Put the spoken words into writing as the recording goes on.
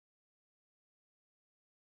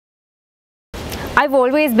I've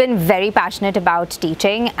always been very passionate about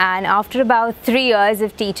teaching, and after about 3 years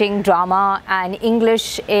of teaching drama and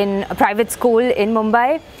English in a private school in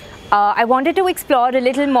Mumbai, I wanted to explore a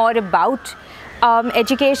little more about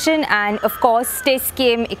education, and of course TISS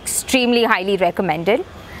came extremely highly recommended.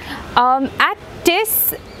 At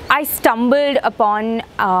TISS, I stumbled upon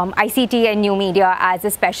ICT and new media as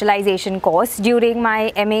a specialization course during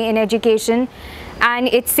my MA in education, and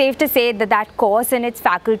it's safe to say that that course and its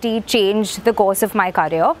faculty changed the course of my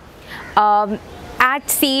career.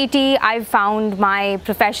 At CET, I've found my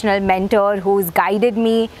professional mentor who's guided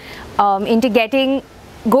me into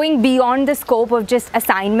going beyond the scope of just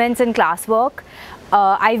assignments and classwork.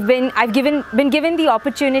 I've been given the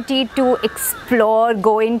opportunity to explore,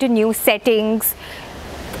 go into new settings,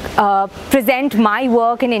 present my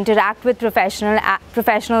work and interact with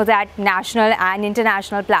professionals at national and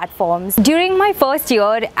international platforms. During my first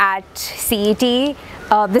year at CET,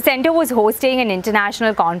 the center was hosting an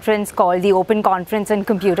international conference called the Open Conference on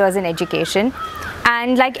Computers in Education.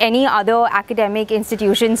 And like any other academic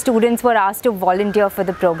institution, students were asked to volunteer for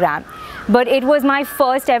the program. But it was my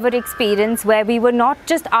first ever experience where we were not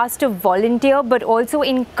just asked to volunteer, but also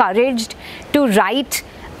encouraged to write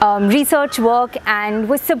research work, and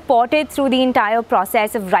was supported through the entire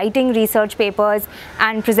process of writing research papers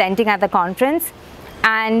and presenting at the conference.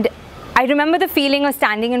 And I remember the feeling of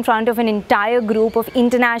standing in front of an entire group of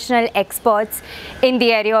international experts in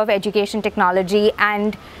the area of education technology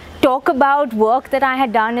and talk about work that I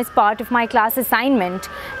had done as part of my class assignment,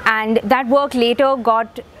 and that work later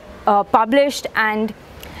got published, and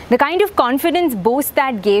the kind of confidence boost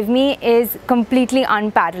that gave me is completely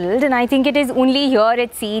unparalleled, and I think it is only here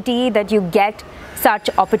at CET that you get such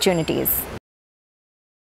opportunities.